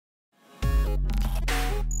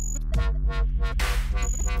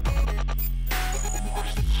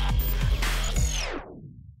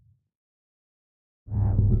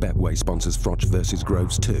Betway sponsors FROCH versus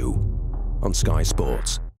Groves 2 on Sky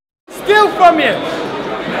Sports. Steal from you!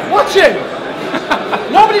 Watch him!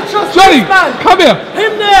 Nobody trusts Johnny, this man! Come here!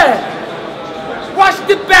 Him there! Watch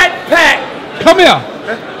the backpack! Come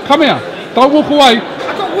here! Come here! Don't walk away.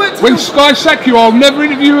 I got work to When do. Sky sack you, I'll never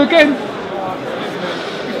interview you again.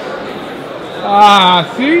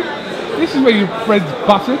 Ah, see? This is where your friend's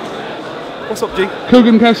buttered. What's up, G?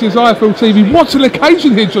 KUGAN CASSIUS, IFL TV. What's the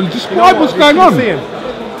occasion here, Johnny? Describe what's going on.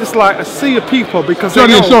 Just like a sea of people because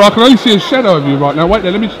Johnny, they know. sorry, I can only see a shadow of you right now. Wait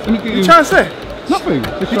there, let me get you. You trying to say? Nothing.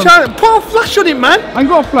 You trying to put a flash on it, man? I ain't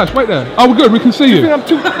got a flash, wait there. Oh, we're good, we can see you. I'm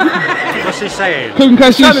too. What's he saying? KUGAN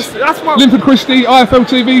CASSIUS, That's what. Linford Christie, IFL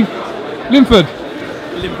TV, Linford.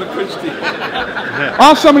 Linford Christie.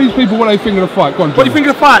 Ask some of these people what they think of the fight. Go on, Johnny. What do you think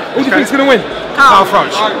of the fight? Who do you think's gonna win? Carl Froch.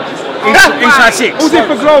 Inside six. Who's in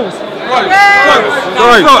for Groves?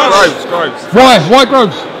 Groves. Why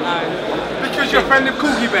Groves? Because you're a friend of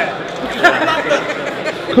Coogie Bear.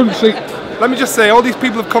 Couldn't see. Let me just say, all these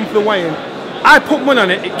people have come for the weigh-in. I put money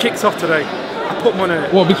on it. It kicks off today. I put money on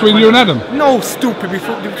it. What, between you and Adam? No, stupid.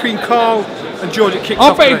 Between Carl and George, it kicks I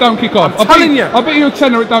off. bet today. it don't kick off. I'm telling you. I bet you a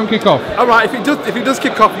tenner it don't kick off. All right, if it does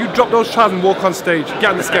kick off, you drop those trousers and walk on stage. Get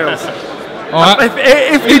on the scales. All right.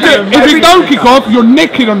 If If it don't kick off, you're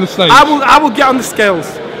naked on the stage. I will get on the scales.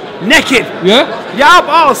 Naked. Yeah? Yeah,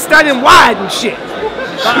 I'm standing wide and shit.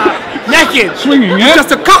 Naked. Swinging, yeah?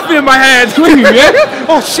 Just a coffee in my hand. Swinging, yeah?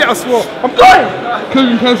 Oh shit, I swore. I'm going.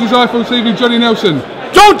 KUGAN CASSIUS, IFL TV, Johnny Nelson.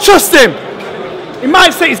 Don't trust him. He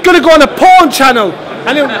might say he's going to go on a porn channel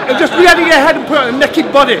and he'll just be out of your head and put on a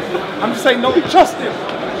naked body. I'm just saying, no, trust him.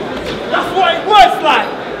 That's what it was like.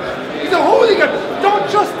 He's a hooligan. Don't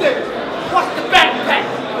trust him. What's the backpack?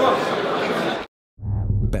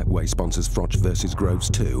 Betway sponsors FROCH versus Groves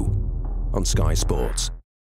 2 on Sky Sports.